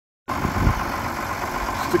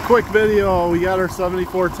Just a quick video. We got our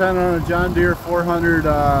 7410 on a John Deere 400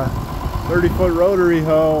 30-foot rotary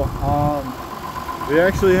hoe. We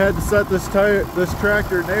actually had to set this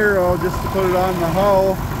tractor narrow just to put it on the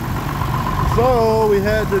hoe. So we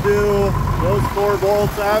had to do those 4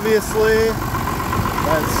 bolts, obviously.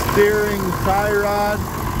 That steering tie rod,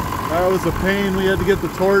 that was a pain. We had to get the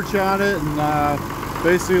torch on it and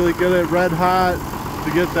basically get it red hot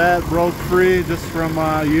to get that broke free, just from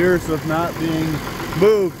years of not being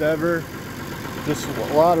moved ever. Just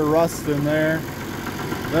a lot of rust in there.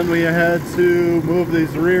 Then we had to move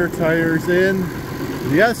these rear tires in.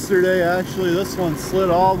 Yesterday, actually, this one slid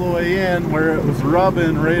all the way in where it was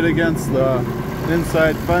rubbing right against the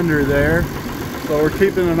inside fender there. So we're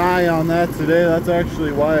keeping an eye on that today. That's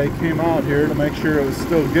actually why I came out here, to make sure it was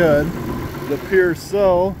still good. It appears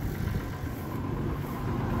so.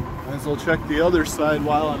 Might as well check the other side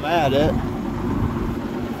while I'm at it.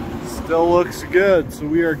 Still looks good, so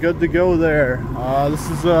we are good to go there. This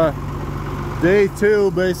is day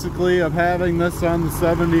 2 basically of having this on the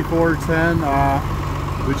 7410.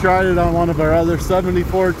 We tried it on one of our other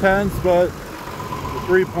 7410s, but the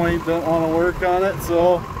 3-point didn't want to work on it,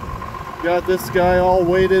 so got this guy all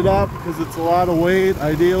weighted up because it's a lot of weight.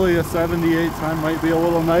 Ideally a 78-ton might be a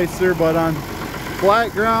little nicer, but on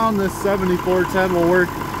flat ground this 7410 will work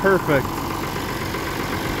perfect.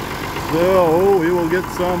 So we will get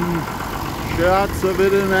some shots of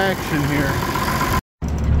it in action here.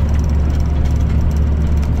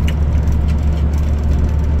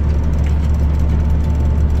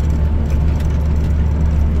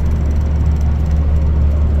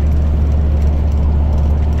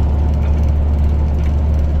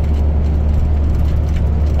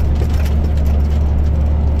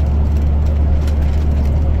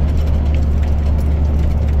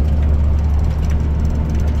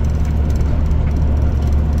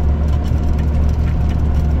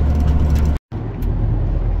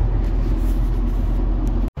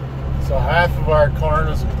 So half of our corn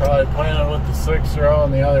is probably planted with the 6-row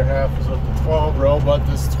and the other half is with the 12-row, but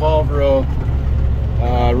this 12-row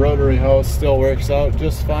rotary hoe still works out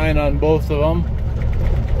just fine on both of them.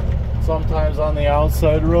 Sometimes on the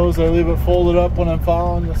outside rows I leave it folded up when I'm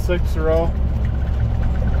following the 6-row.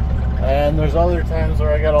 And there's other times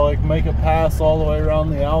where I gotta like make a pass all the way around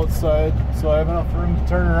the outside so I have enough room to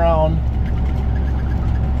turn around.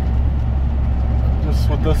 Just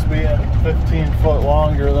with this being 15 foot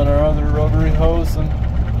longer than our other rotary hoes and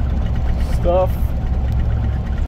stuff.